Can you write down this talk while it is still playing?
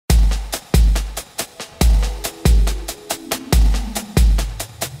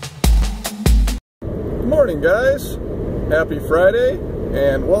morning, guys. Happy Friday,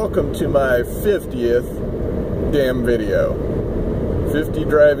 and welcome to my 50th D.A.M video. 50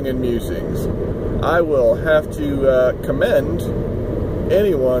 driving and musings. I will have to commend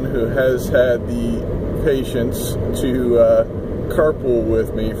anyone who has had the patience to carpool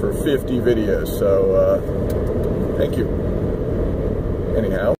with me for 50 videos, so thank you.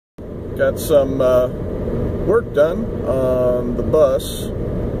 Anyhow, got some work done on the bus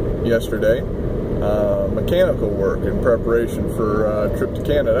yesterday. Mechanical work in preparation for a trip to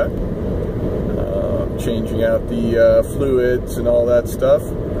Canada. Changing out the fluids and all that stuff.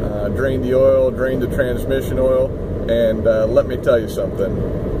 Drained the oil, drained the transmission oil, and let me tell you something.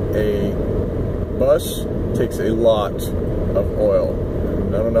 A bus takes a lot of oil.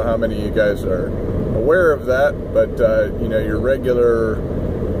 And I don't know how many of you guys are aware of that, but you know, your regular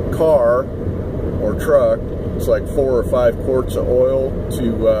car or truck, it's like 4 or 5 quarts of oil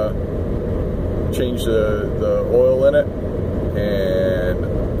to change the oil in it, and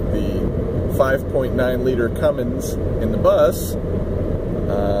the 5.9 liter Cummins in the bus,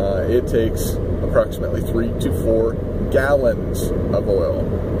 it takes approximately 3 to 4 gallons of oil.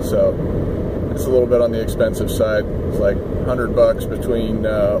 So it's a little bit on the expensive side. It's like $100 between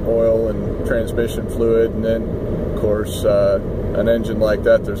oil and transmission fluid, and then of course an engine like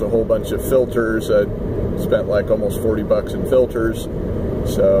that, there's a whole bunch of filters. I spent like almost $40 in filters.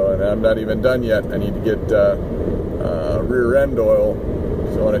 So, and I'm not even done yet. I need to get rear end oil,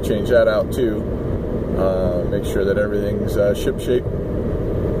 so I want to change that out too. Make sure that everything's ship-shape.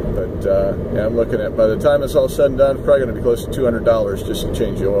 But yeah, I'm looking at, by the time it's all said and done, it's probably going to be close to $200 just to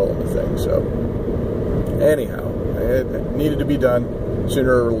change the oil in the thing. So, anyhow, it needed to be done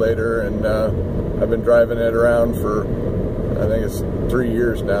sooner or later, and I've been driving it around for, I think it's 3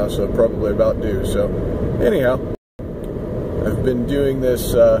 years now, so probably about due. So, anyhow, I've been doing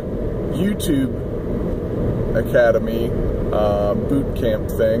this YouTube Academy boot camp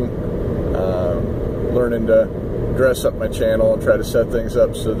thing, learning to dress up my channel and try to set things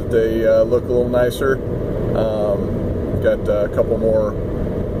up so that they look a little nicer. Got a couple more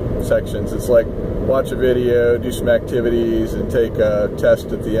sections. It's like watch a video, do some activities, and take a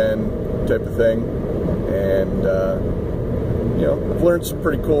test at the end type of thing. And you know, I've learned some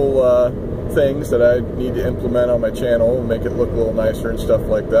pretty cool things that I need to implement on my channel and make it look a little nicer and stuff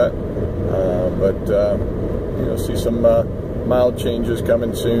like that. But you know, see some mild changes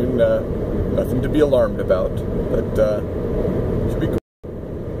coming soon. Nothing to be alarmed about, but should be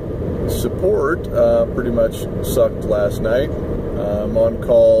cool. Support pretty much sucked last night. I'm on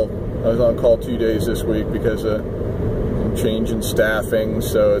call. I was on call 2 days this week because of some change in staffing.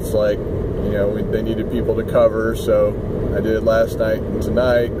 So it's like, you know, they needed people to cover. So I did last night and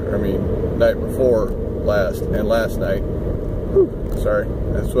tonight. I mean, night before last and last night. Whew, sorry,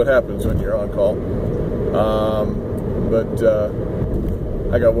 that's what happens when you're on call. But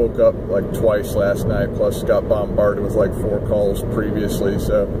I got woke up like twice last night, plus got bombarded with like 4 calls previously,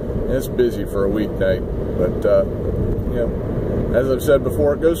 so it's busy for a weeknight. But you know, as I've said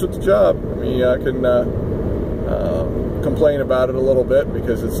before, it goes with the job. I mean, I can complain about it a little bit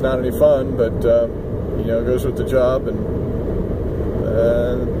because it's not any fun, but you know, it goes with the job, and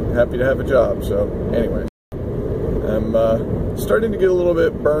happy to have a job. So anyways, I'm starting to get a little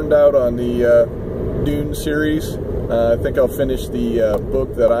bit burned out on the Dune series. I think I'll finish the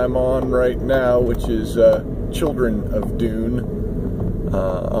book that I'm on right now, which is Children of Dune.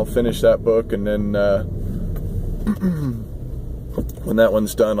 I'll finish that book, and then when that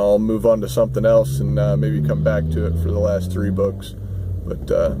one's done, I'll move on to something else and maybe come back to it for the last 3 books. But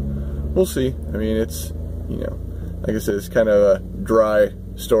we'll see. I mean, it's, you know, like I said, it's kind of a dry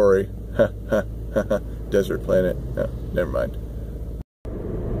story. Desert planet. No, never mind.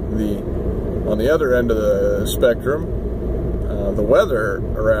 On the other end of the spectrum, the weather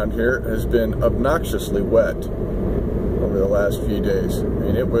around here has been obnoxiously wet over the last few days. I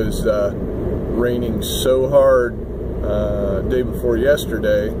mean, it was raining so hard day before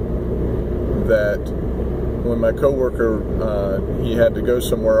yesterday that when my coworker, he had to go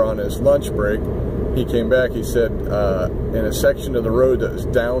somewhere on his lunch break, he came back, he said in a section of the road that was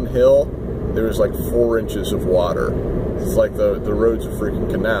downhill, there was like 4 inches of water. It's like the road's a freaking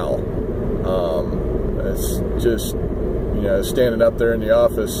canal. It's just, you know, standing up there in the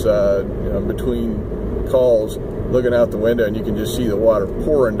office, you know, between calls, looking out the window, and you can just see the water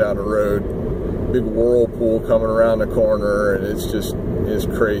pouring down the road. Big whirlpool coming around the corner, and it's just, it's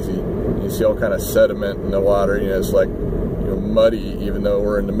crazy. You see all kind of sediment in the water. You know, it's like, you know, muddy, even though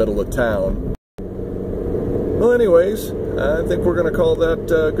we're in the middle of town. Well, anyways, I think we're going to call that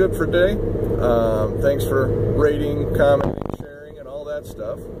good for today. Thanks for rating, commenting, sharing, and all that that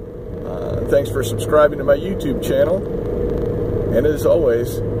stuff. Thanks for subscribing to my YouTube channel. And as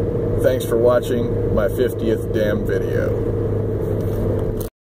always, thanks for watching my 50th D.A.M video.